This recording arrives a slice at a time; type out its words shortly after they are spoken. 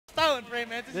talent, Prey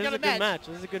Mantis. You got a match.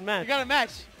 This is a good match. You got a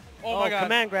match. Oh my god.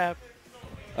 Command grab.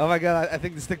 Oh my god, I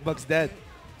think the stick bug's dead.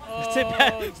 Oh.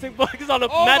 Stick bug is on a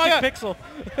magic pixel.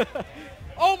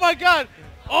 Oh my god.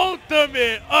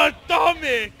 Ultimate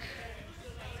Atomic.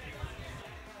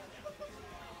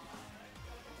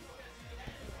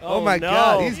 Oh my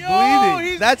god, he's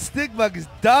bleeding. That stick bug is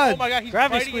done. Oh my god, he's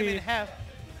biting him in half.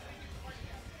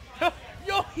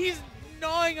 Yo, he's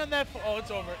gnawing on that. Oh, it's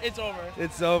over. It's over.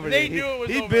 It's over. They knew it was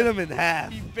over. He bit him in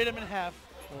half. He bit him in half.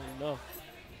 Oh no.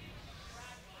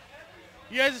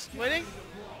 You guys are splitting?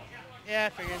 Yeah,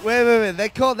 I figured. Wait. They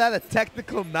call that a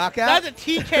technical knockout? That's a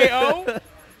TKO?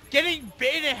 Getting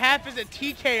bitten in half is a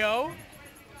TKO?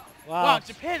 Wow,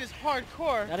 Japan is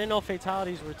hardcore. I didn't know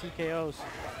fatalities were TKOs.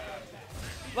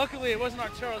 Luckily, it wasn't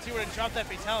Arturo's. He would have dropped that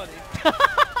fatality.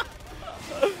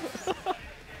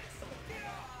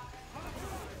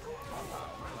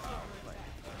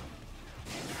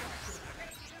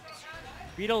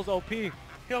 Beetle's OP.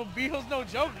 Yo, Beetle's no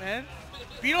joke, man.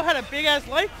 Beetle had a big-ass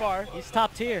life bar. He's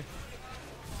top tier.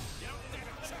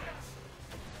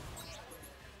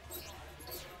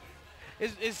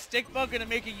 Is Stickbug going to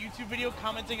make a YouTube video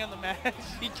commenting on the match?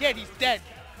 He can't. He's dead.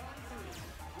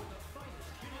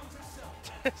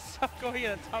 Stop going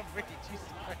at a top Ricky.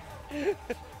 Jesus.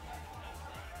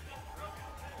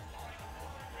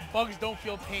 Bugs don't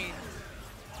feel pain.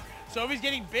 So if he's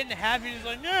getting bitten in half, he's just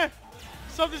like, nah,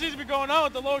 something seems to be going on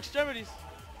with the lower extremities.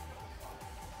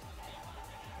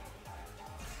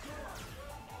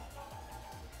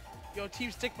 Yo, Team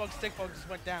Stickbug just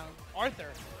went down. Arthur.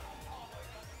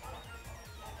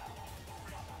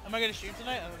 Am I going to stream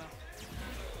tonight? I don't know.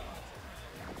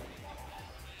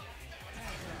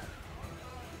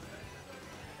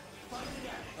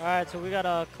 Alright, so we got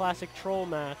a classic troll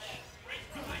match.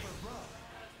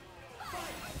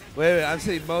 Wait, I'm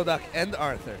saying MODOK and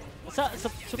Arthur.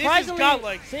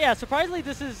 Surprisingly, surprisingly,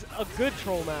 this is a good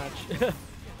troll match.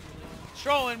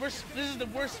 Trolling, this is the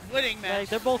worst splitting match. Like,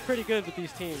 they're both pretty good with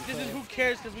these teams. This is who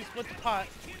cares because we split the pot.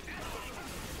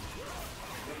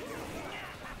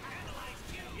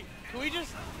 Can we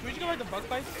just go back to bug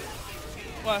fights?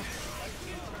 What?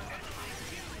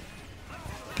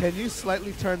 Can you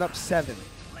slightly turn up 7?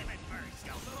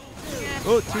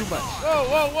 Oh, too much.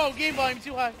 Whoa, game volume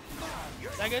too high.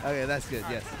 Is that good? Okay, that's good,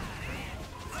 yes.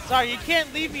 Sorry, you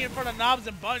can't leave me in front of knobs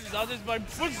and buttons. I'll just be like,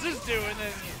 what's this do? And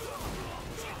then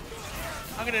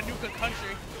I'm gonna nuke a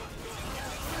country.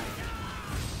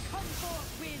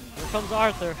 Here comes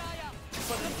Arthur.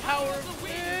 But the power of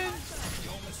wind.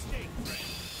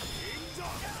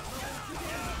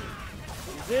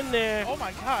 He's in there. Oh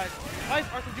my god. Why is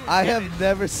Arthur doing I damage? have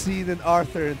never seen an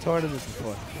Arthur in tournaments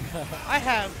before. I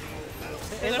have.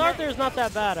 His Arthur is not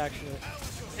that bad, actually.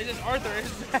 It's just Arthur is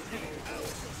bad.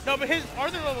 No, but his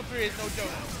Arthur level 3 is no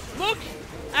joke. Look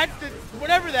at the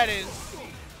whatever that is.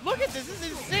 Look at this. This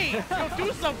is insane. Yo,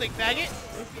 do something, faggot.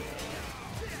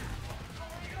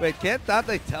 Wait, can't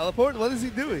Dante teleport? What is he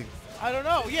doing? I don't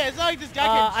know. Yeah, it's not like this guy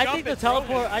can jump. I think the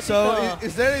teleport.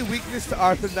 Is there any weakness to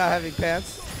Arthur not having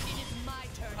pants?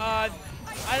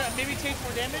 Maybe he takes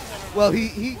more damage. Well,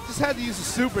 he just had to use a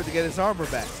super to get his armor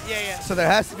back. Yeah. So there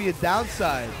has to be a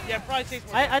downside. Yeah, probably takes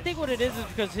more damage. I think what it is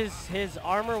because his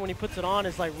armor when he puts it on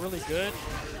is like really good. So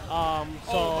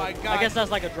oh my God. I guess that's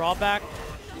like a drawback.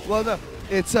 Well, no,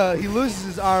 it's he loses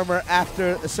his armor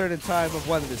after a certain time of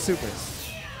one of his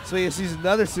supers. So he has to use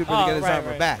another super to get his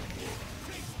armor back.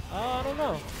 I don't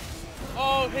know.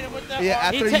 Oh, hit him with that. Yeah,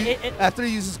 after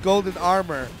he uses golden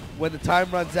armor, when the time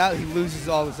runs out, he loses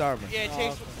all his armor. Yeah,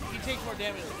 he takes more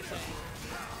damage.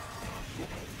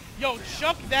 Yo,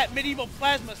 chuck that medieval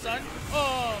plasma, son.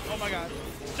 Oh my god.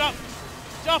 Jump,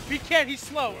 he can't, he's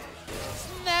slow.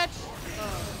 Snatch.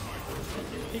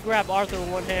 He grabbed Arthur with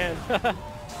one hand.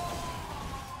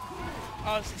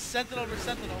 Sentinel over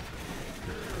Sentinel.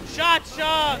 Shot!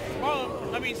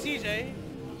 Oh, I mean CJ.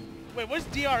 Wait, what's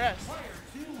DRS?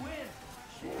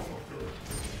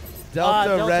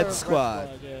 Delta Red Squad,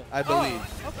 yeah. I believe.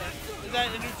 Oh, okay. Is that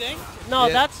a new thing? No,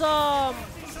 that's I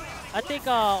think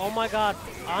oh my god,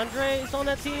 Andre is on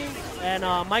that team and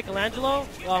Michelangelo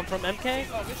from MK.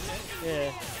 Oh, good shit.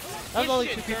 Yeah, that's the only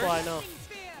two people I know.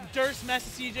 Durst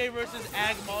MastaCJ versus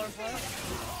Ag MarlinPie.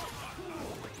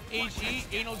 AG,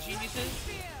 Anal Geniuses.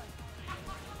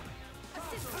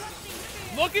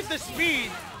 Look at the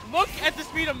speed. Look at the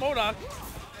speed of MODOK.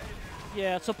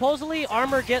 Yeah, supposedly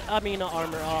Arthur gets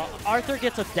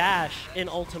a dash in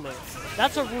Ultimate.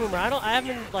 That's a rumor. I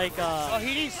haven't like. Oh,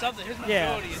 he needs something. His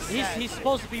mobility is sad. He's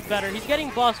supposed to be better. He's getting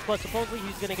buffed, but supposedly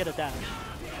he's gonna get a dash.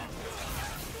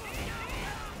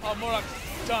 Oh,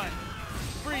 MODOK's done.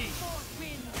 Free.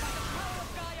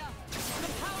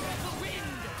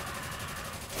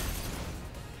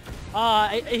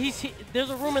 There's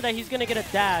a rumor that he's gonna get a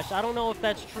dash. I don't know if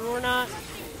that's true or not.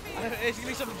 It's gonna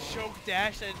be some joke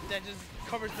dash that just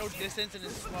covers no distance and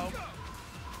is slow.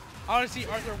 I want to see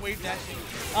Arthur wave dashing.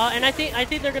 And I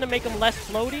think they're gonna make him less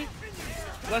floaty.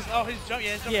 His jump, his jump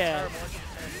is terrible.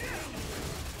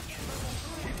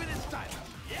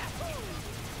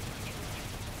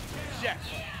 Jack.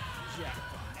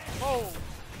 Oh.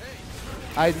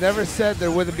 I never said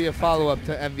there wouldn't be a follow-up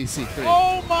to MvC3.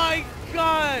 Oh my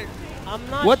God. I'm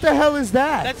not. What the hell is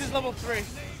that? That's his level 3.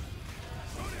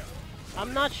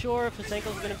 I'm not sure if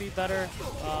Fisenko's gonna be better.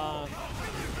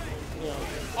 You know.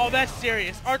 Oh, that's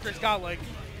serious. Arthur's got like.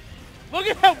 Look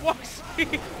at that walk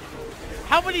speed.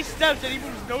 How many steps and he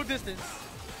moves no distance?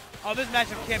 Oh, this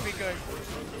matchup can't be good.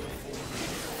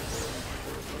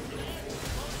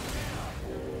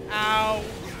 Ow.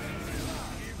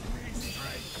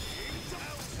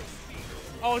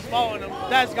 Oh, it's following him.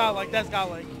 That's godlike. That's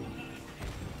godlike.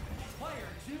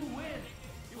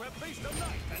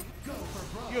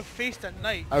 You have faced a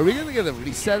knight. Are we gonna get a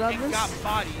reset on And this? got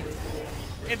bodied.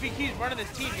 If he keeps running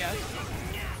this team, yes.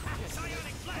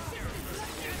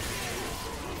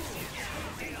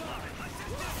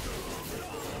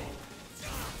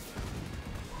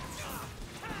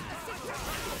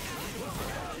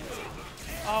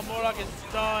 Oh, Modok is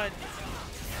done.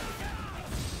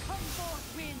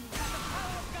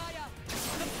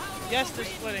 Yes, they're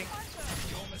splitting.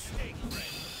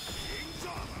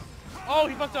 Oh,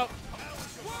 he fucked up.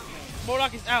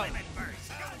 Modok is out.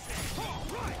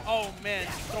 Oh man,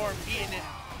 Storm eating it.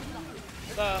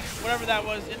 Whatever that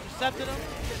was, intercepted him.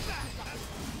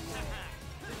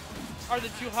 Are they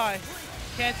too high?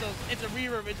 Cancels. It's a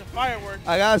reverb. It's a firework.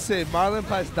 I gotta say,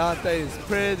 MarlinPie's Dante is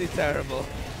pretty terrible.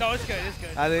 No, it's good. It's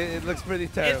good. I think it looks pretty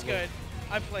terrible. It's good.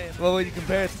 I play it. Well, when you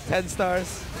compare it to 10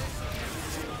 stars.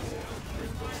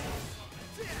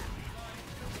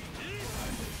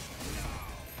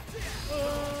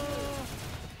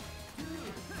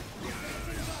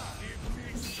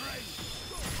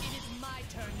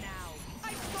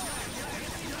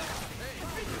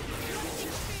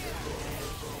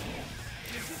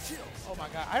 Oh my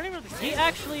God! I don't even. CJ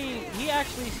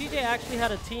actually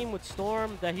had a team with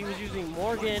Storm that he was using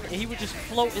Morgan, and he would just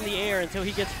float in the air until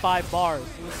he gets 5 bars.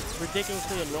 It was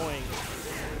ridiculously annoying,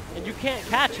 and you can't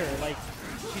catch her. Like,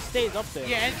 she stays up there.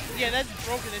 Yeah, that's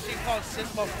broken. That she calls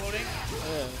assist while floating.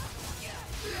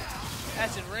 Yeah.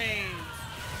 Acid rain.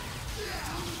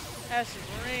 Acid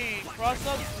rain. Cross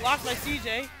up, blocked by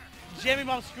CJ. Jammy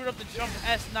Bomb screwed up the jump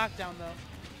S knockdown though.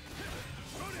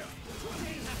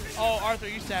 Oh, Arthur,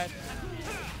 you sad.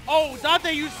 Oh,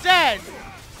 Dante, you sad.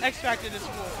 X Factor this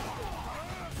fool.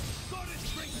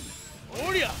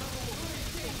 Oh yeah.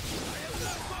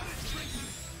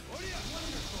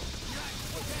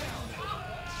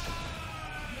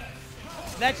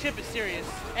 That chip is serious,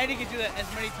 and he can do that as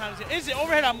many times. Is it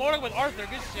overhead on Modok with Arthur?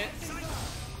 Good shit.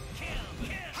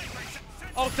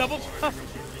 Oh, double jump.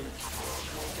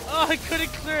 Oh, I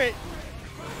couldn't clear it.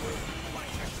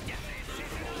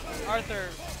 Arthur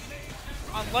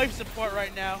on life support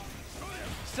right now.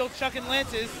 Still chucking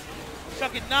lances,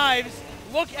 chucking knives.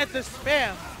 Look at the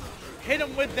spam. Hit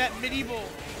him with that medieval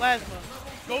plasma.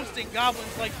 Ghosting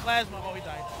goblins like plasma. Oh, he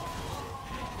died.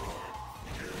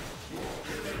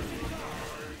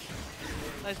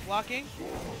 Nice blocking.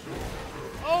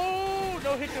 Oh,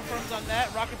 no hit confirms on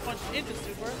that. Rocket punch into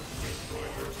super.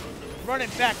 Running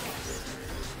back.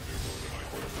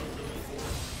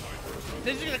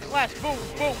 This is gonna clash. Boom,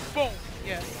 boom, boom.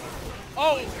 Yeah.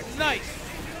 Oh, nice.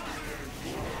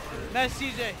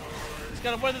 MastaCJ. He's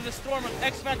gotta weather the storm of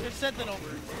X Factor Sentinel.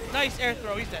 Nice air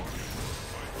throw. He's dead.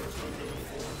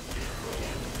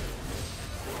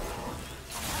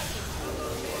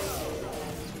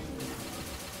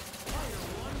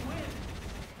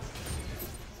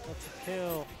 That's a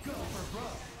kill.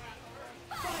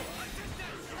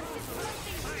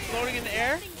 Floating in the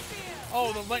air.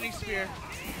 Oh, the lightning spear.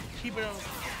 Keeping him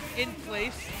in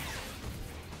place.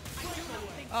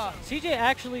 CJ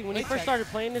actually, when he first started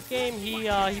playing this game, he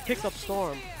picked up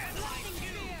Storm.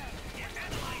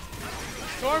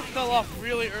 Storm fell off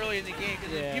really early in the game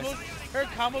because Yeah. her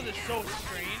combos are so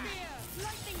strange.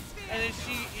 And then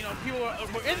she, people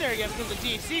were in there again because of the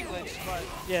DAC glitch, but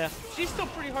Yeah. she's still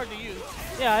pretty hard to use.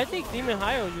 Yeah, I think Demon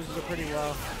Hyo uses it pretty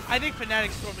well. I think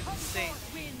Fnatic Storm is insane.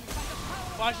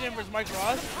 Watching him versus Mike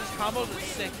Ross, his combos are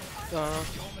sick.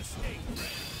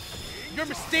 Your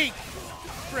mistake,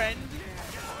 friend.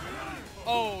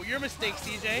 Oh, your mistake,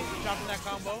 CJ. Dropping that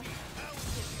combo.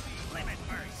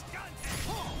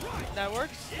 That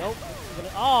works. Nope.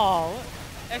 Oh.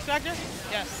 X Factor?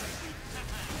 Yes.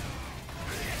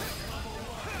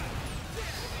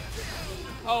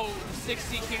 Oh, the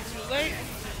 6C came too late.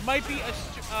 Might be a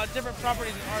different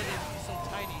property than ours. It's so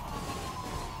tiny.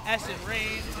 Acid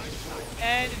Rain.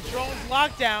 And Drone's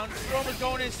lockdown. Drone was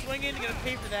going in, swinging. Gonna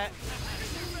pay for that.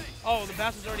 Oh, the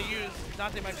bounce was already used.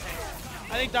 Dante might pay.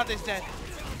 I think Dante's dead.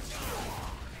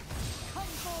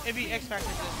 If he X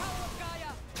Factors this.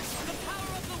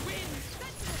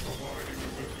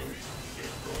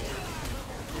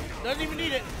 Doesn't even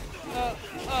need it.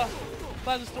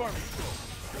 Plasma Storm.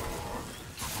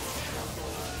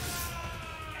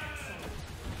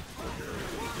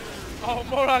 Oh,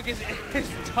 Modok is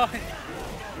done.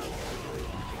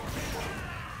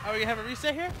 Are we gonna have a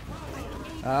reset here?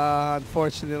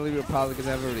 Unfortunately, we're probably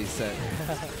gonna have a reset.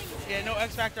 Yeah, no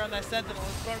X Factor on that Sentinel.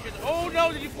 Oh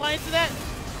no, did you fly into that?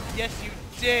 Yes, you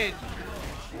did.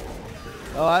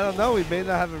 Oh, I don't know. We may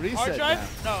not have a reset Hard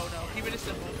drive? now. No, keep it as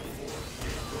simple.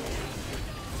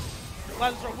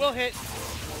 Plasma Storm will hit.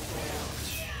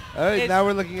 All right, It's now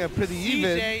we're looking at pretty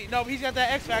even. CJ, no, he's got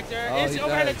that X Factor. Oh, It's he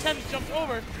overhead does. attempt, jumped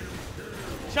over.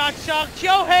 Shot,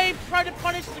 Kyohei tried to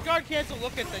punish the guard cancel.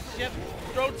 Look at the chip.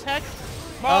 Throw tech.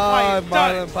 MarlinPie is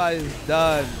done. MarlinPie is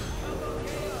done.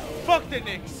 Fuck the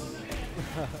Knicks.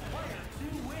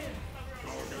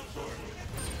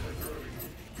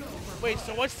 Wait,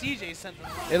 so what's CJ's Sentinel?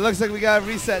 It looks like we got a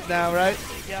reset now, right?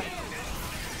 Yeah.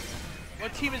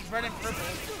 What team is red and purple?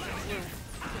 Blue.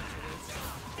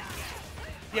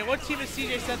 Yeah, what team is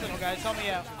CJ Sentinel, guys? Help me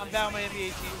out. I'm down my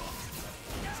NBA team.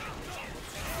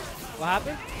 What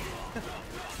happened?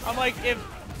 I'm like, if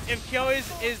Kyo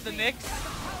is the Knicks,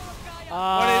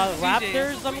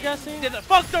 Raptors, I'm guessing?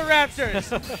 fuck the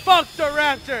Raptors! Fuck the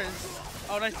Raptors!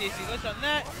 Oh, nice DC glitch on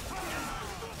that.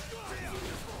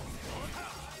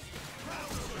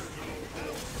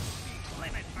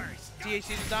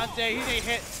 DHC to Dante, he's gonna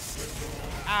hit.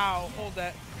 Ow, hold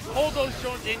that. Hold those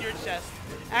drones in your chest.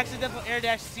 Accidental air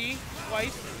dash C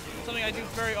twice, something I do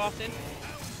very often.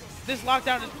 This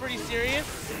lockdown is pretty serious.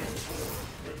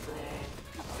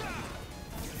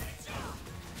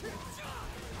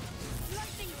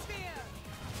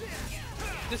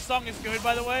 This song is good,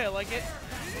 by the way, I like it.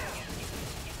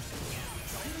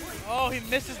 Oh, he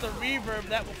misses the reverb,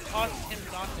 that will cost him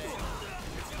Dante.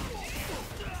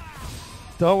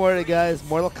 Don't worry, guys.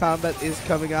 Mortal Kombat is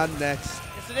coming on next.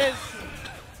 Yes, it is.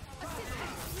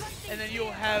 And then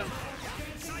you'll have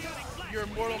your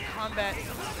Mortal Kombat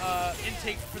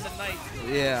intake for the night.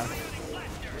 Yeah.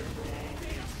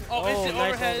 Oh, instant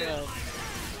nice overhead. overhead.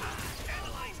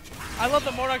 I love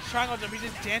the Mordok triangle jump. He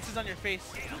just dances on your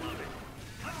face.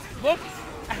 Look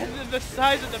at the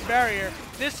size of the barrier.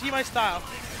 This, my style.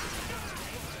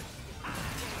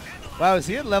 Wow, is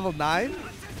he at level 9?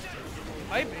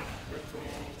 Might be.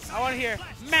 I want to hear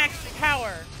max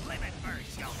power.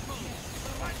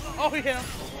 Oh, he hit him.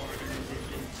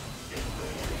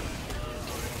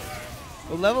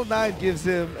 Well, level 9 gives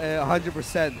him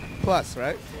 100% plus,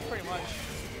 right? Pretty much.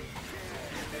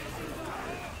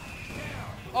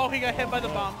 Oh, he got hit by the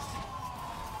bombs.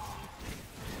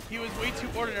 He was way too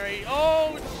ordinary.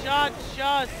 Oh,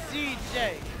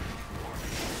 CJ.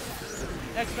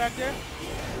 X Factor.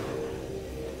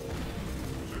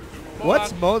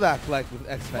 What's MODOK like with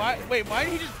X Factor? Wait, why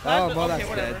did he just plasma? Modok's Okay,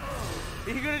 whatever. dead.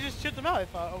 He could have just chipped him out, I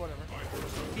thought. Oh, whatever.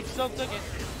 He still took it.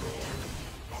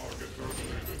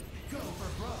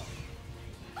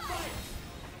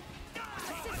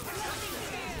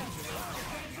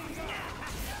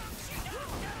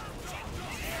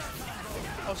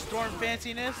 Oh, Storm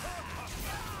fanciness.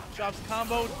 Drops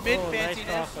combo, mid fanciness.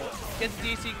 Nice Gets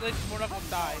DC glitch, Mordok will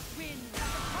die.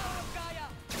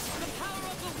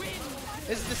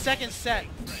 This is the second set.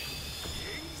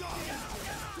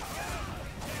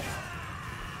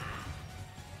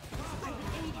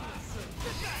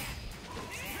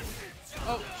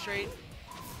 Oh, straight.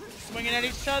 Swinging at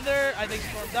each other. I think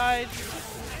Storm died.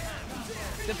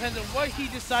 Depends on what he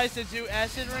decides to do.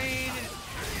 Acid Rain,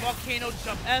 Volcano,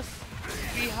 Jump S,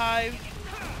 Beehive,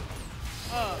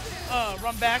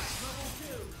 run backs.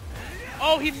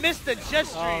 Oh, he missed the jet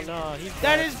stream. Oh no, he's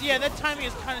That dead. is, yeah, that timing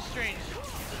is kind of strange.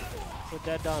 With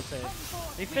that Dante.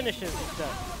 He finishes his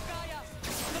set.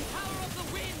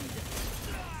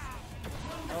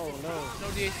 Oh no. No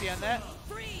DAC on that.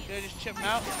 They just chip him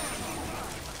out.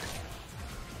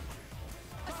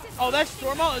 Oh, that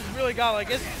Storm out is really godlike.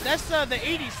 That's the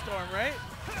 80s Storm, right?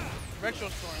 Retro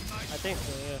Storm. I think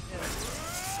so, yeah.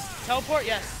 Teleport?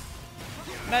 Yes.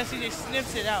 MastaCJ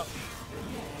sniffs it out.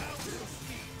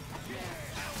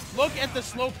 Look at the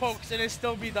slow pokes and it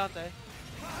still be Dante.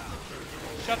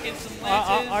 Chuck in some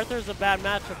lances. Arthur's a bad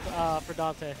matchup for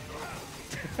Dante.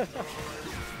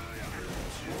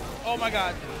 Oh my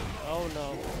god. Oh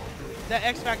no. That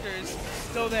X Factor is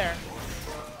still there.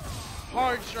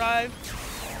 Hard drive.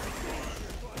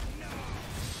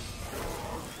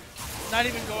 Not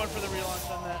even going for the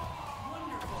relaunch on that.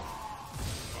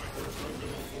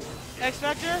 X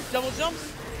Factor, double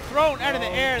jumps, thrown out of the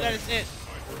air, that is it.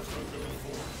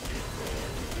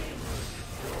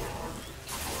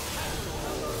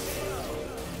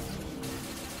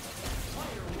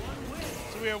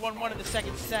 So we are 1-1 in the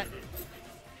second set.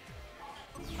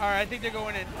 All right, I think they're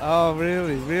going in. Oh,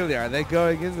 really? Really? Are they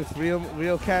going in with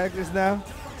real characters now?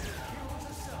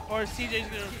 Or CJ's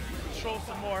gonna troll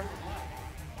some more.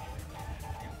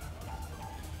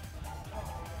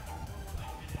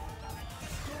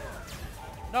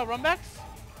 No, run backs?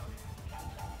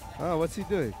 Oh, what's he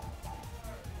doing?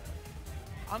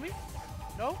 Ami?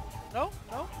 No? No?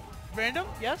 No? Random?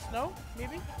 Yes? No?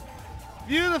 Maybe?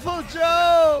 Beautiful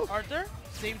Joe! Arthur?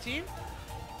 Same team?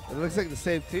 It looks like the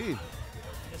same team.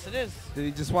 Yes, it is. Did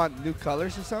he just want new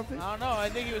colors or something? I don't know. I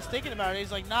think he was thinking about it.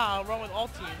 He's like, nah, I'll run with all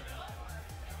team.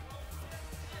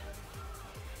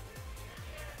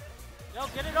 Yo,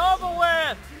 get it over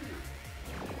with!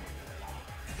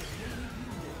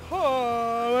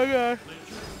 Oh my god.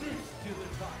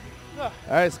 All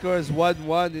right, score is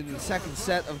 1-1 in the second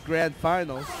set of grand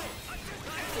finals.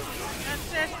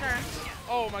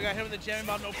 Oh my god, hit with the jam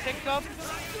about no pickup.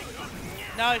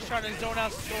 Now he's trying to zone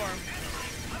out Storm.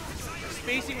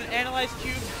 Spacing with Analyze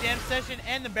Cubes, Jam Session,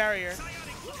 and the barrier.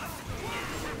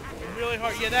 Really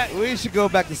hard. Yeah, that. We should go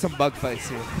back to some bug fights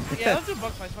here. Yeah, let's do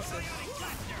bug fights. Fuck this.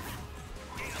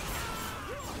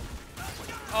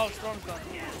 Oh, Storm's done.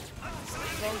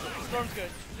 Storm's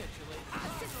good.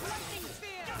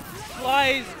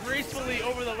 Flies gracefully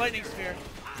over the lightning sphere.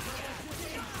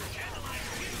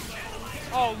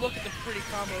 Oh, look at the pretty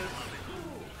combos.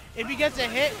 If he gets a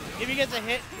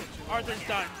hit, Arthur's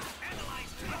done.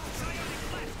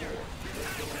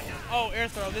 Oh, air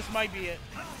throw. This might be it.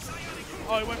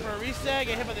 Oh, he went for a reset.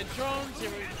 Get hit by the drones. Here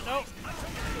we nope.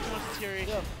 Too much Fury.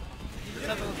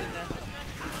 Nothing was in there.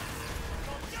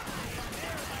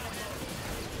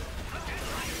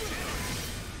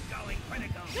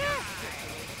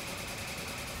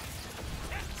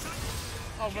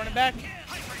 Oh, running back.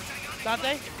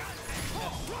 Dante.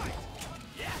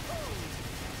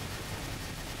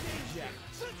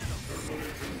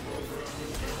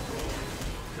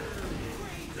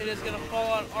 It is going to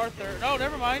fall on Arthur. No,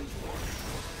 never mind.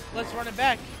 Let's run it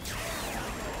back.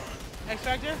 X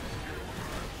Factor.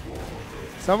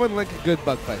 Someone link a good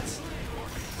bug fights.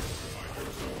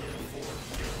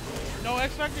 No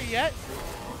X Factor yet.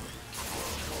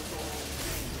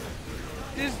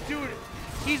 This dude,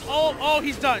 he's all, oh,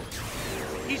 he's done.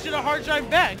 He should have hard drive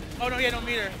back. Oh no, he had no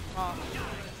meter.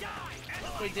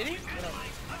 Wait, did he?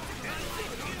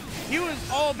 He was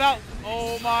all about,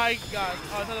 oh my god.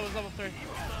 Oh, I thought that was level 3.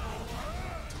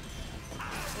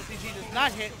 OTG does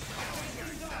not hit.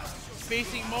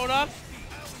 Spacing mode up.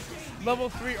 Level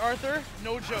 3 Arthur,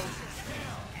 no joke.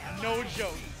 No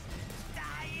joke.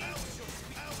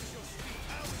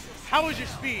 How was your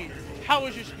speed? How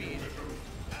was your speed?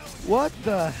 What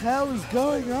the hell is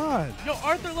going on? Yo,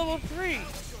 Arthur level 3.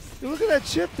 Dude, look at that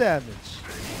chip damage.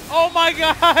 Oh my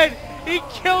god! He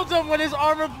killed him when his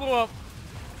armor blew up.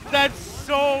 That's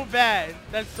so bad.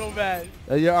 That's so bad.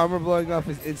 Your armor blowing off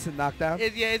is instant knockdown?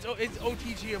 Yeah, it's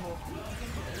OTG-able.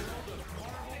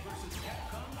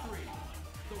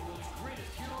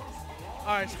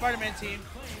 Alright, Spider-Man team.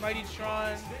 Mighty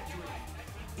Tron.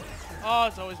 Oh,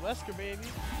 it's always Wesker, baby.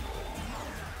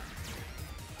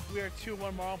 We are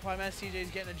 2-1 MarlinPie. MastaCJ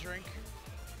is getting a drink.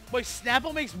 Wait,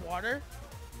 Snapple makes water?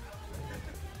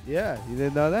 Yeah, you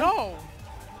didn't know that? No.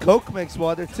 Coke makes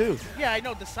water too. Yeah, I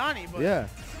know Dasani, but yeah.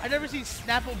 I've never seen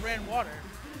Snapple brand water.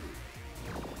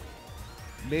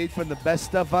 Made from the best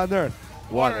stuff on earth.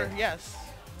 Water. Yes.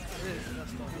 It is the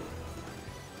best stuff.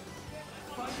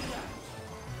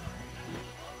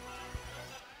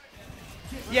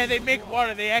 Yeah, they make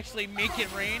water. They actually make it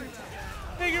rain.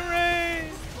 Make it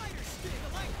rain!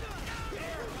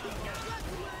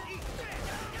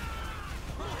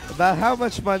 About how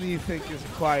much money you think is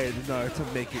required in order to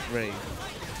make it rain?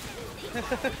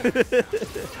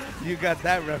 You got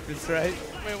that reference, right?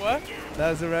 Wait, what?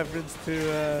 That was a reference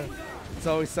to It's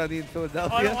Always Sunny in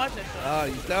Philadelphia? Oh, I don't watch that show. Oh,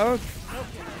 you don't? Nope.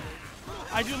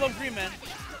 I do love Green Man.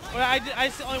 But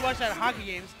I only watch that at hockey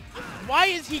games. Why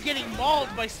is he getting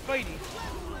mauled by Spidey?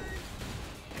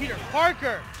 Peter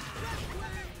Parker!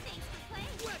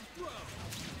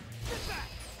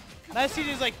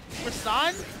 MastaCJ is like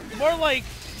Rasan? More like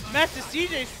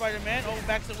MastaCJ Spider-Man. Oh,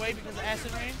 backs away because of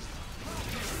acid rain.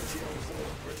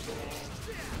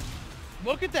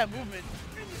 Look at that movement.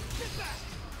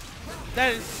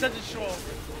 That is such a troll.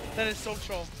 That is so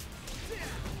troll.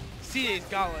 CJ's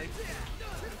godlike.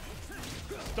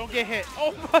 Don't get hit.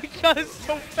 Oh my god, it's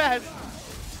so fast.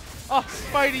 Oh,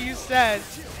 Spidey, you sad.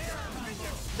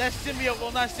 That symbiote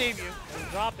will not save you.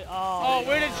 Drop it. Oh,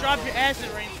 where did drop your acid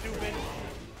rain, stupid?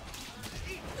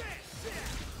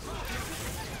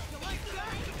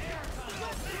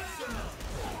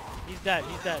 He's dead.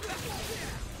 He's dead.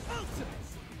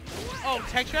 Oh,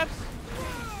 tech traps?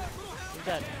 He's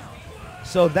dead.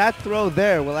 So that throw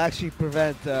there will actually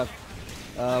prevent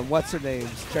what's her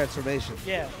name's transformation.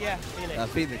 Yeah. Yeah.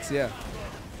 Phoenix. Phoenix, yeah.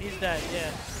 He's dead.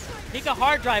 Yeah. He can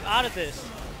hard drive out of this.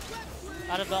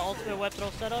 Out of the ultimate web throw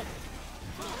setup.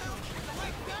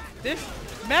 This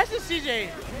MastaCJ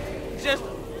just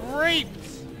raped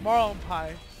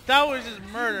MarlinPie. That was just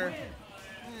murder.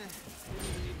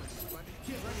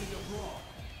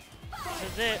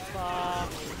 This is it.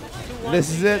 2-1 This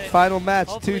is CJ. it. Final match.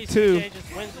 Hopefully 2-2. CJ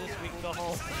just wins this. We can go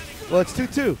home. Well, it's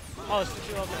 2-2. Oh, it's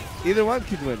 2-2. Okay. Either one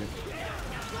could win it.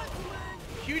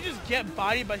 Can you just get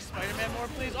bodied by Spider-Man more,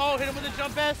 please? Oh, hit him with a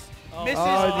jump S. Oh. Misses Oh,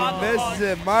 on and he the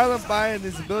misses ball. it. MarlinPie and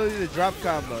his ability to drop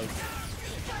combos.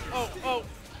 Oh.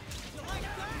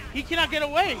 He cannot get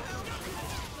away.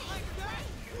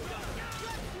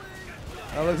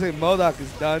 That looks like MODOK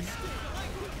is done.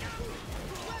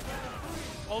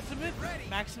 Ultimate,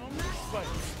 maximum, but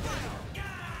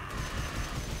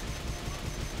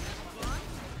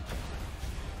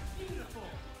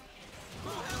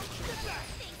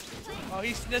oh,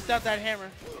 he sniffed out that hammer.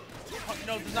 Oh,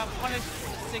 no, does not punish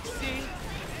 16.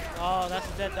 Oh, that's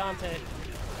a dead Dante.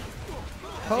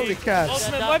 Holy cow.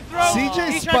 Ultimate web throw.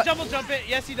 CJ He tried to double jump it.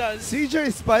 Yes, he does.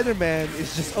 CJ Spider-Man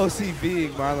is just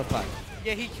OCBing MarlinPie.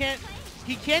 Yeah, he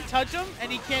can't touch him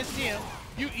and he can't see him.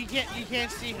 You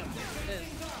can't see him.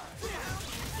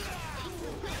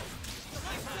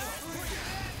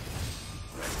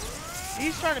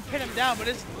 He's trying to pin him down, but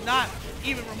it's not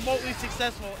even remotely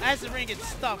successful as the ring gets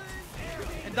stuffed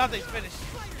and Dante's finished.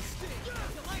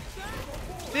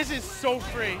 This is so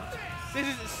free. This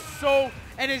is so,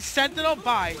 and his Sentinel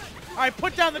bye. All right,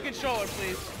 put down the controller,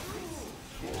 please.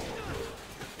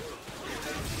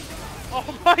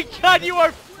 Oh my God, you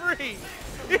are free.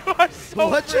 You are so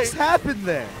What free. just happened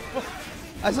there?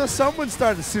 I saw someone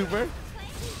start a super.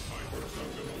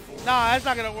 Nah, that's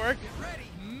not gonna work.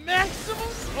 Maximum.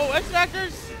 Oh, X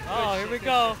Factors. Oh, here we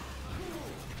go.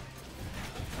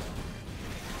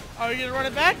 Are you gonna run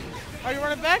it back? Are you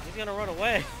running back? He's gonna run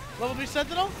away. Level 3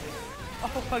 Sentinel?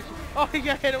 Oh my, oh, he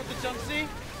got hit with the jump C.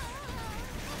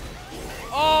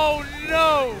 Oh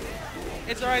no!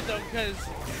 It's alright though, because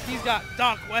he's got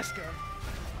Doc Wesker.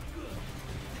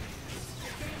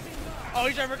 Oh,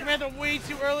 he's trying to command him way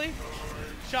too early.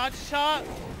 Shot.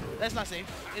 That's not safe,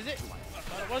 is it? I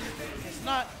thought it wasn't. It's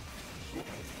not.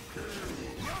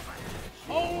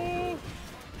 Oh!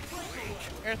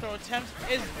 Air throw attempt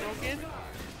is broken.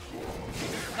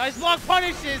 Nice block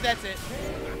punishes, that's it.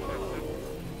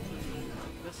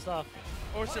 Good stuff.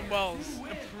 Orson Welles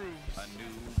approves. A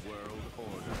new world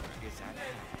order is at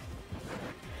hand.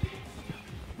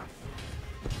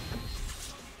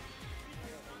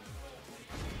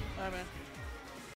 Alright, man.